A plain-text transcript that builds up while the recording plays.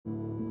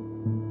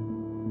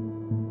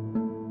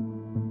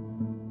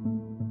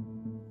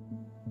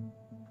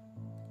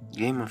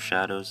Game of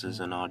Shadows is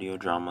an audio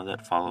drama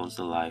that follows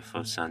the life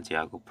of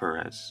Santiago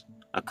Perez,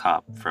 a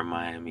cop from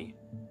Miami.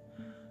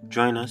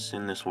 Join us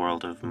in this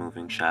world of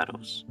moving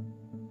shadows.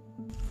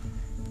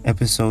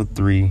 Episode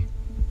 3: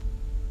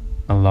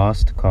 A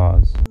Lost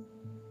Cause.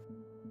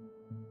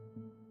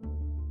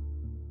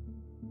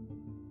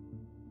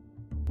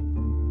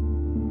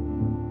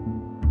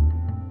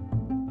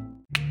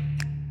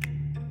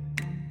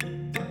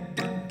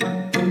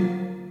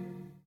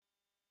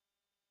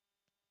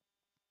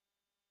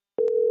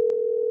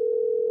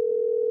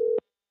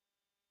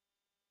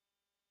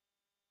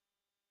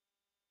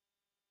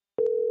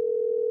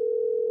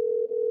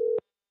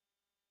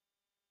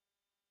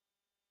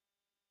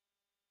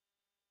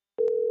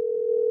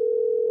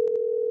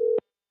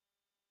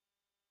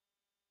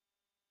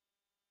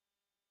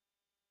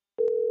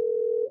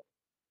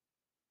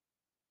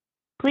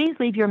 Please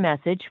leave your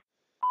message.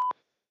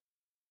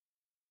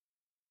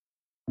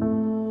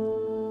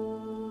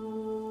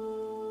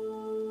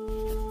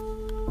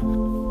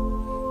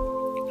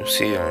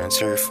 Lucia,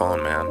 answer your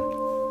phone, man.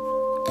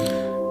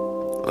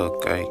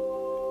 Look, I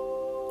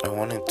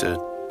wanted to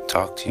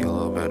talk to you a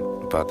little bit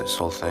about this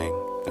whole thing.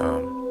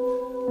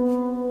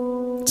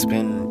 It's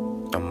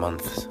been a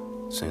month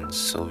since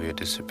Sylvia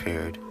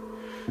disappeared.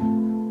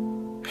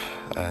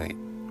 I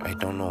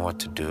don't know what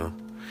to do.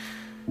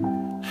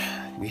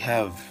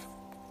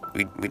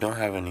 We don't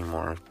have any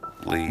more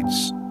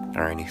leads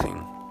or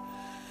anything.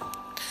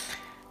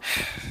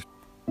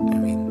 I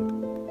mean,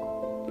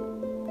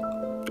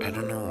 I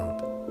don't know.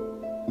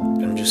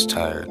 I'm just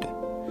tired.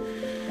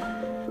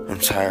 I'm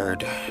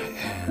tired,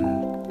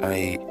 and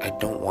I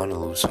don't want to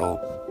lose hope,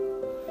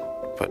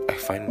 but I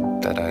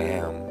find that I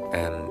am,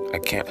 and I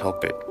can't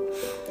help it.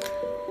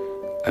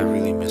 I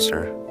really miss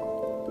her.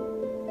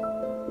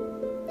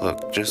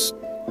 Look, just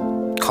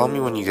call me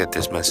when you get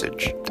this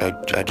message.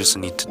 I just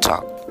need to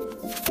talk.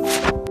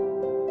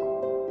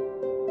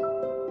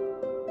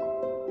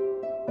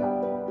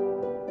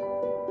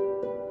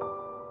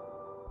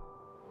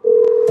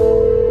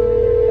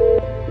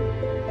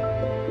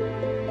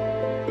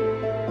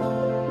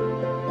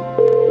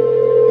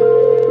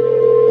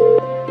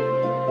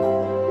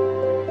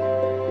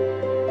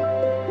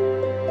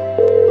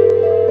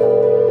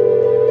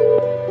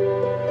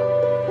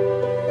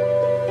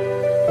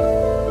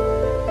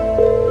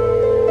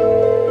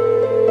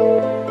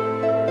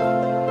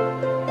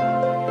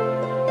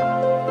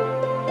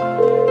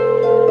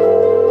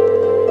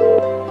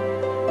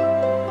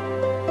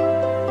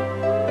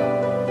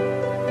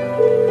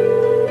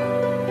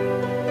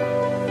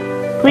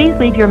 Please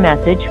leave your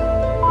message.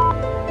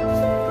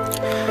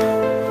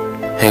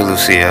 Hey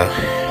Lucia,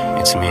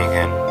 it's me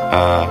again.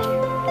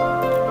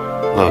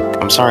 Look,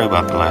 I'm sorry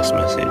about the last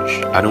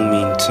message. I don't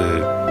mean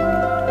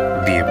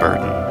to be a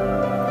burden.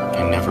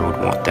 I never would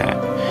want that.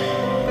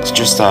 It's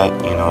just that,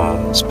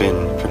 it's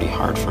been pretty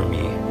hard for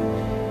me.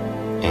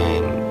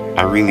 And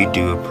I really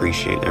do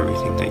appreciate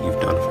everything that you've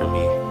done for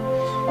me.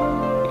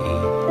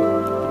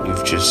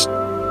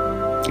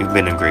 You've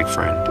been a great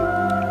friend.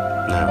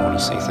 And I want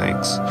to say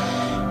thanks.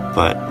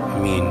 But,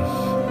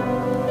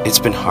 it's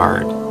been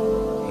hard.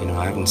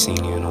 I haven't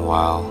seen you in a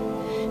while.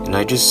 And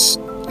I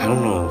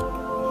don't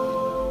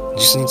know. I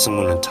just need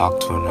someone to talk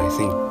to, and I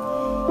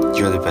think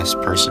you're the best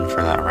person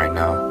for that right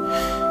now.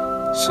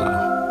 So,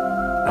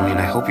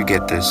 I hope you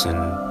get this and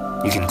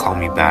you can call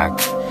me back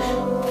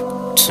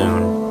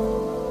soon.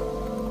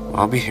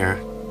 I'll be here.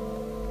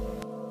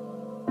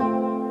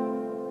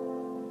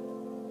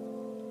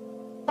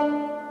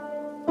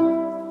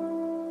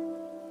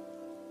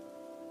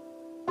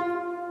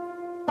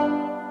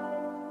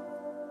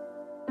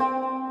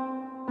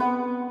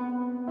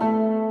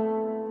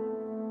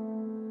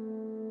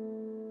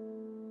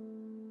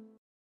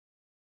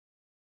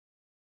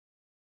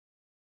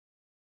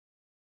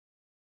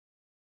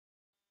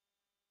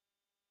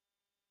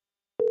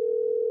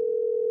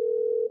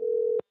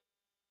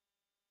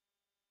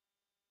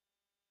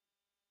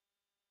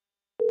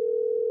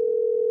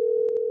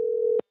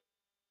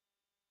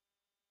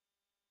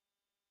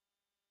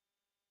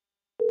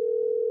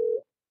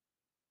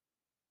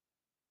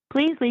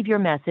 Please leave your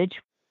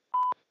message.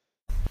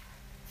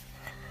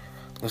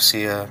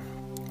 Lucia,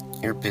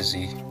 you're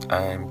busy.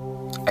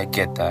 I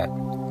get that.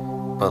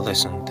 But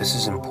listen, this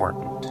is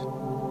important.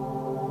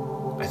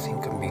 I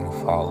think I'm being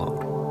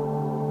followed.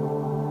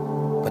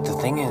 But the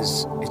thing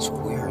is, it's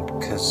weird,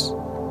 because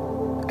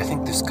I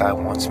think this guy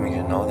wants me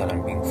to know that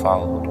I'm being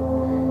followed.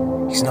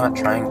 He's not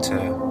trying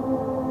to,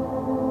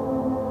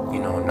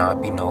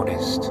 not be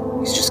noticed.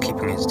 He's just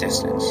keeping his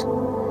distance.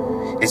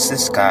 It's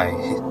this guy,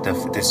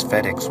 this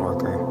FedEx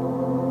worker.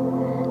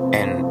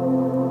 And,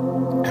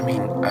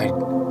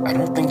 I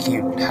don't think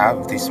he'd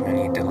have this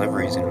many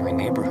deliveries in my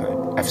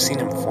neighborhood. I've seen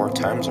him 4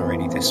 times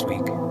already this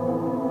week.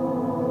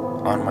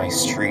 On my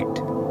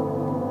street.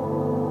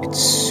 It's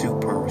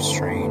super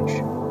strange.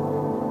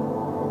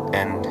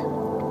 And,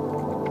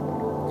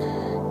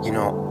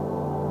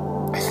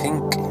 I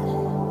think,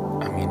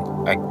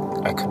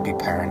 I could be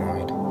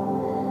paranoid.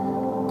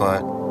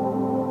 But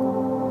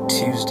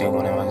Tuesday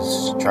when I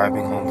was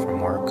driving home from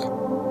work,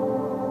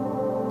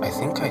 I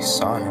think I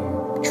saw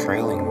him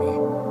trailing me.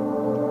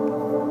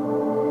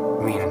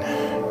 I mean,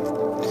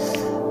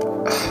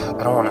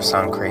 I don't want to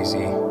sound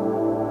crazy,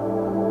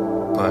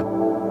 but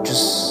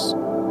just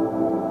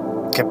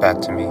get back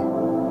to me,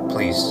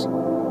 please.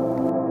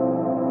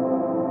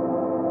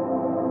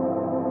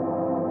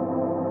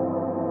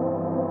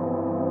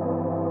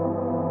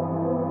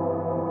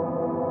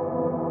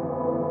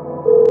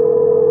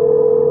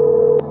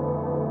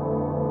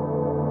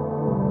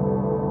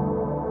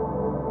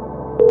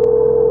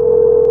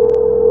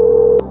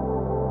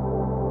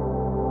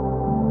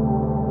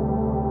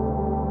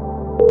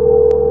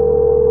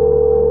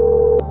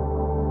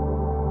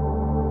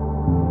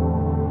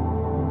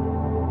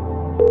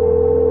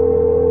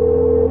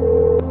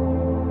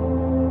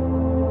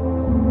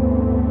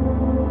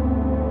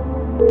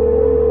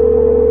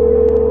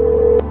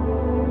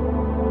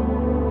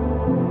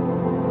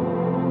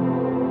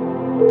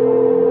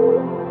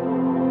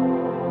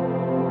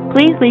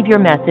 Please leave your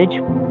message.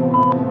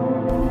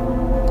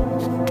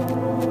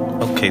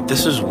 Okay,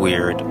 this is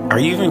weird. Are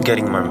you even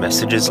getting my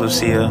messages,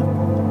 Lucia?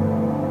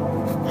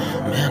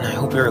 Man, I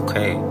hope you're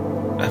okay.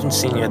 I haven't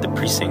seen you at the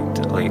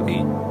precinct lately.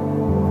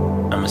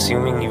 I'm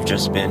assuming you've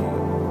just been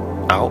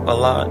out a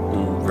lot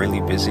and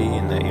really busy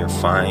and that you're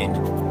fine.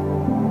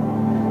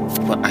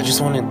 But I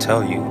just wanted to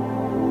tell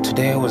you,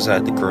 today I was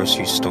at the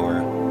grocery store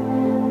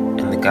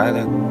and the guy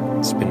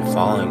that's been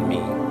following me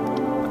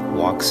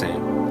walks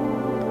in.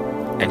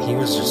 And he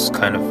was just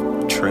kind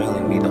of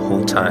trailing me the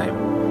whole time.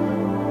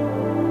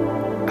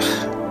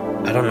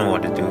 I don't know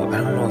what to do. I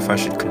don't know if I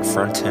should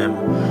confront him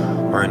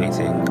or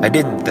anything. I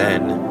didn't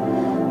then,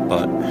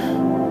 but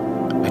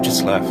I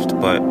just left.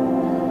 But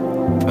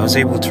I was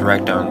able to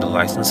write down the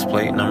license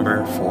plate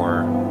number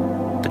for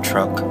the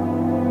truck.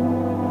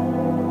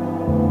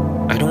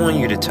 I don't want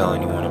you to tell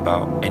anyone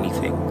about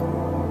anything.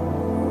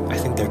 I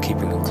think they're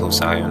keeping a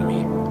close eye on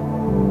me.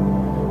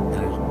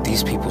 And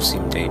these people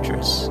seem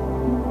dangerous.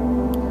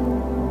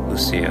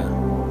 Lucia,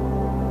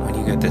 when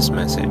you get this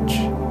message,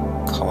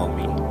 call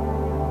me.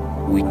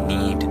 We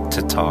need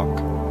to talk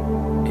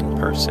in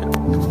person.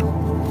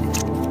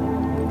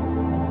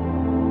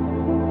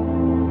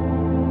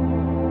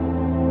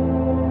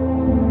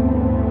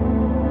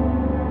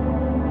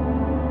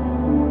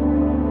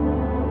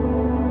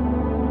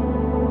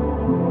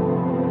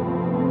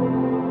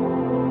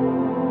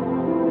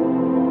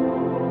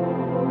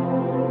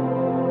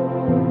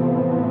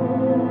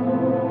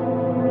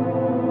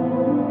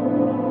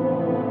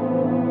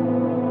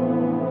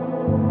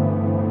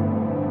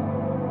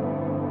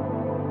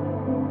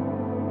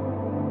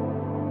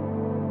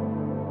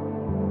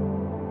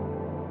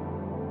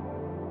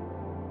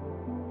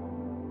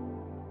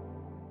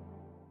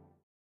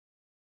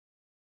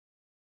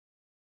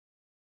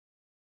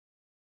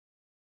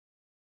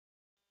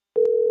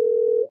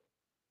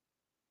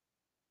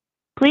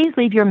 Please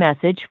leave your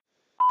message.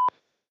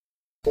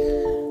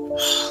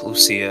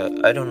 Lucia,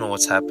 I don't know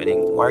what's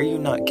happening. Why are you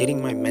not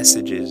getting my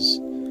messages?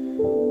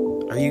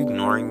 Are you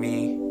ignoring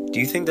me? Do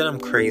you think that I'm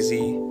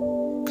crazy?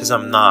 Because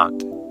I'm not.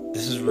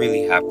 This is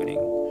really happening.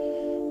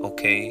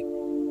 Okay?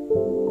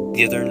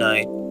 The other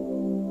night,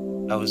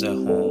 I was at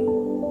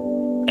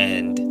home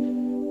and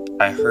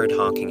I heard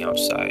honking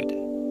outside.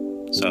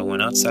 So I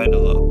went outside to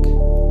look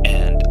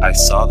and I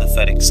saw the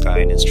FedEx guy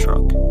in his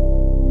truck.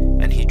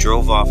 And he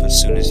drove off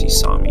as soon as he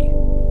saw me.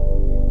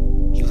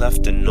 He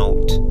left a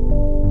note.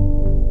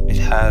 It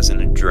has an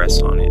address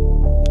on it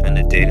and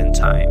a date and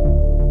time.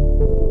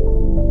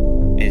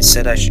 It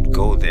said I should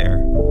go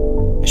there.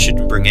 I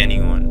shouldn't bring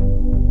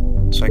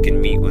anyone so I can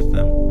meet with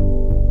them.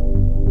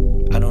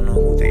 I don't know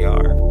who they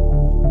are.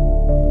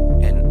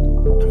 And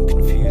I'm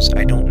confused.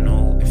 I don't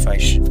know if I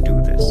should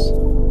do this.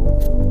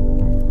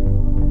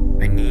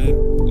 I need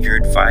your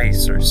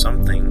advice or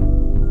something.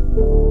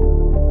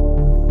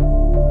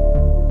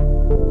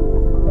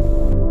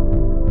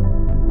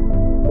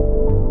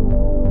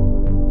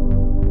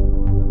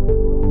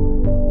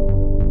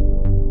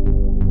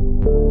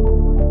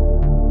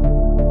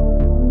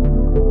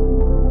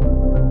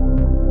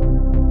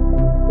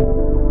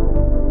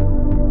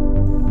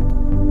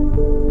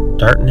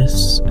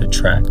 Darkness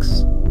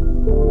attracts.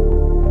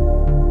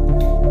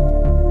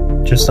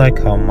 Just like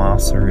how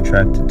moths are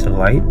attracted to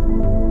light,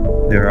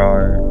 there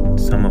are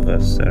some of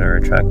us that are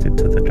attracted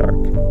to the dark.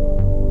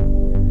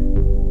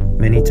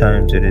 Many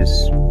times it is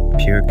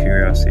pure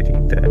curiosity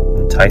that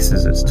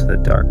entices us to the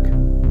dark,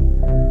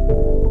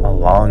 a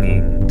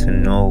longing to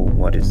know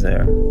what is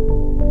there,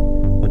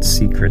 what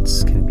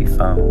secrets can be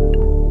found.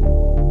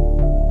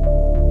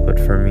 But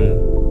for me,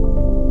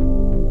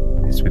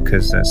 it's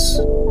because that's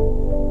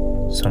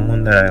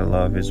someone that I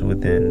love is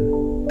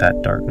within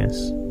that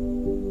darkness.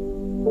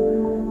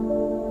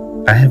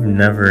 I have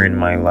never in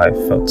my life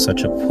felt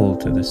such a pull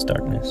to this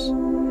darkness.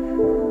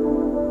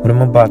 What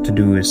I'm about to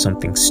do is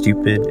something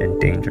stupid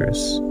and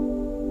dangerous.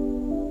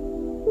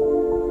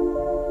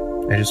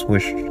 I just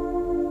wish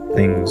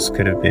things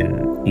could have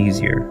been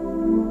easier.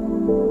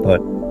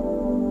 But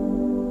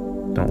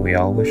don't we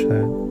all wish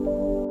that?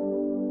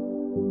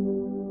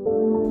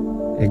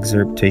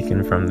 Excerpt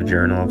taken from the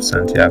Journal of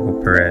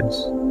Santiago Perez,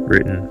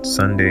 written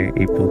Sunday,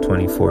 April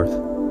 24th,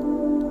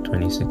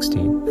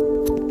 2016.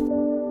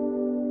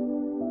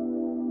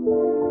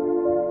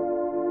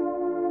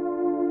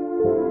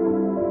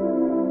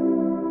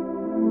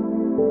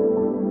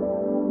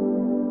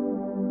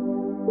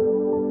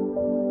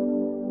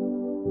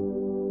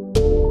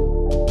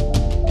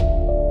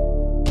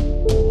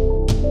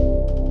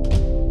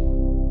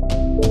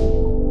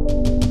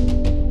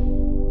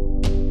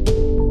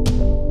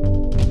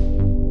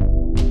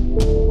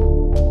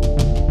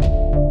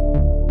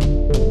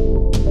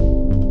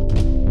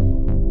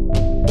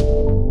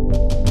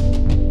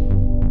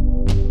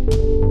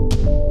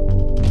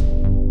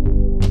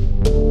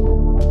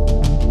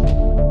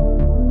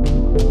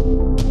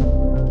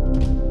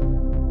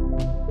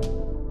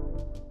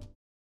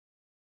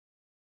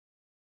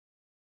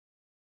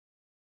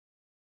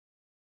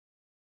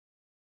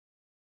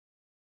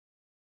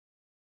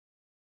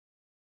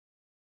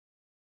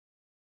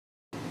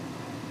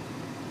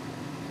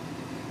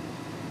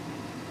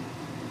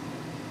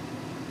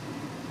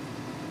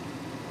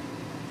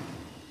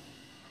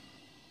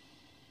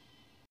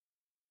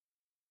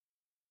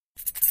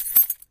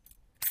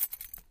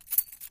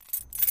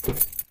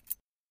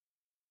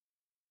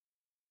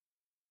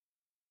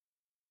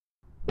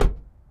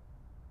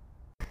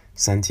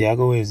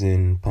 Santiago is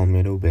in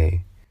Palmetto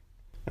Bay,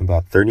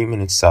 about 30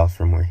 minutes south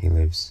from where he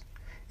lives,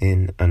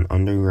 in an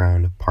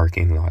underground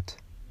parking lot.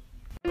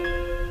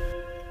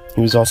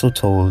 He was also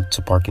told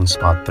to park in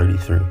spot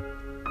 33.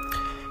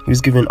 He was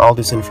given all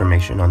this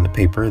information on the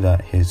paper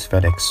that his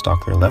FedEx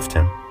stalker left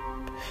him.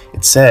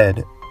 It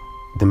said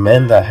the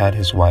men that had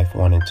his wife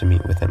wanted to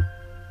meet with him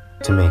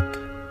to make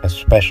a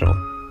special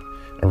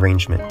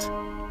arrangement.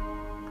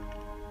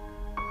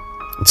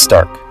 It's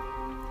dark,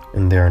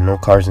 and there are no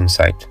cars in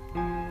sight.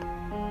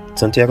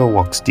 Santiago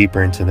walks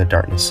deeper into the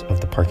darkness of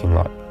the parking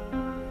lot.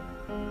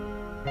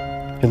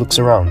 He looks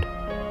around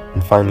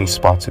and finally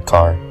spots a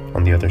car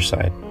on the other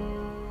side.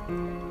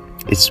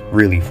 It's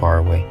really far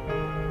away,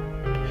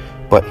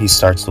 but he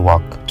starts to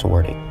walk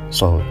toward it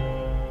slowly.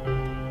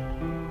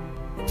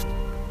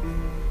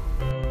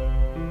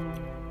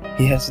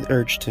 He has the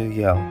urge to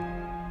yell,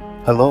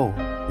 "Hello,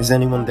 is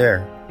anyone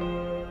there?"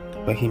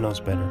 But he knows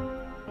better.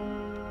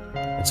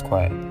 It's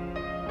quiet.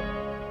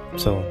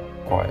 So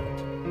quiet.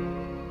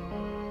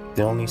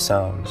 The only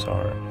sounds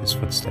are his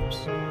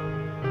footsteps.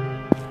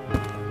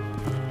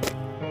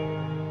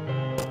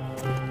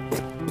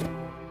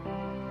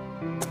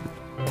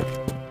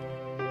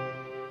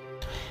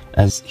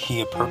 As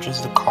he approaches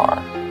the car,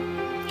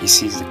 he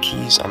sees the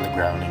keys on the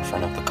ground in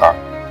front of the car.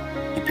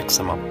 He picks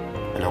them up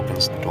and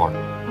opens the door.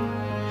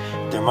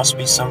 There must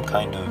be some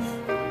kind of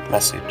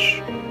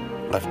message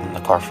left in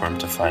the car for him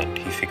to find,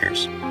 he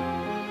figures.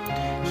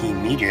 He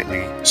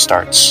immediately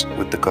starts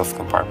with the glove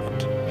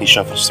compartment. He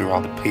shuffles through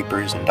all the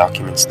papers and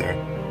documents there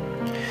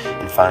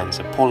and finds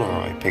a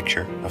Polaroid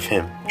picture of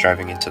him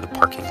driving into the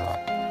parking lot.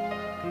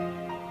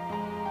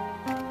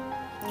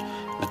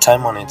 The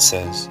time on it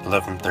says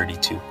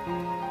 11:32.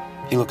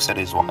 He looks at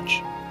his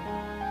watch.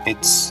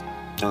 It's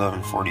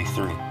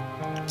 11:43.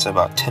 It's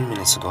about 10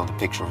 minutes ago the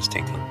picture was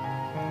taken.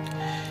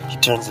 He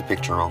turns the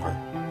picture over,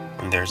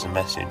 and there's a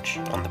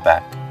message on the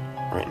back,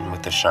 written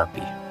with a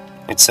Sharpie.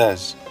 It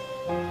says,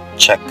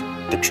 "Check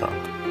the trunk."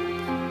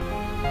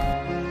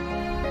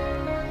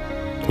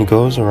 He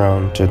goes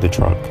around to the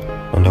trunk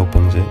and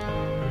opens it.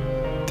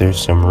 There's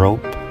some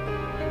rope,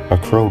 a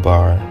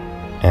crowbar,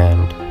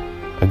 and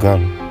a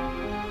gun.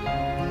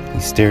 He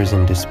stares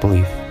in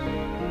disbelief.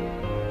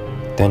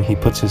 Then he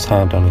puts his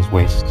hand on his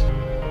waist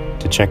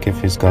to check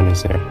if his gun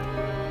is there.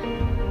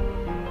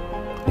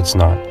 It's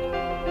not.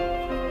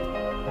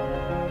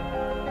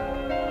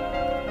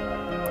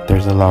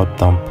 There's a loud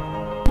thump.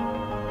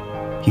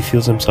 He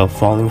feels himself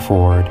falling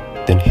forward,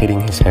 then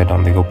hitting his head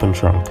on the open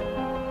trunk,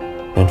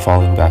 then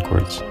falling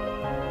backwards.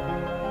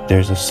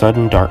 There's a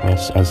sudden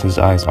darkness as his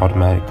eyes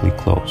automatically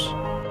close.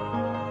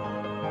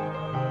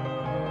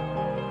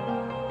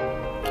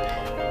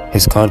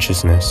 His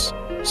consciousness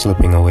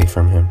slipping away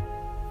from him.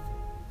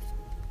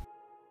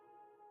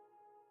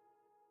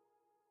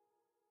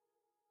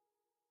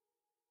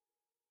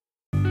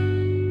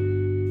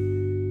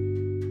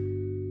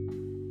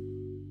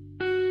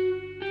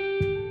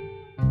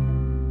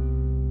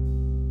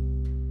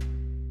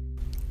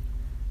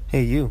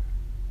 Hey, you.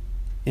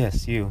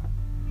 Yes, you.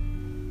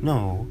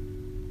 No,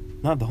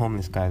 not the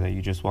homeless guy that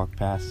you just walked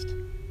past.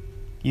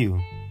 You.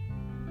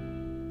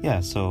 Yeah,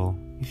 so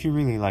if you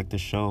really like the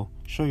show,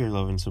 show your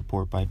love and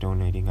support by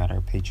donating at our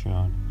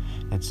Patreon.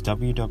 That's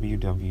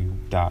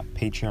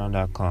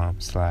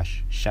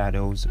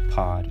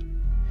www.patreon.com/shadowspod.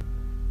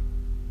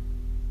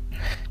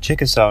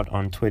 Check us out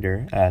on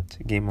Twitter at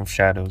Game of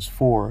Shadows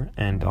 4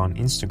 and on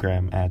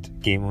Instagram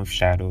at Game of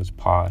Shadows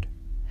Pod.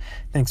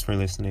 Thanks for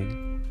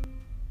listening.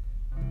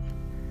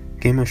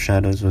 Game of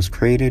Shadows was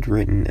created,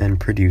 written, and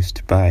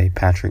produced by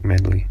Patrick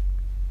Medley.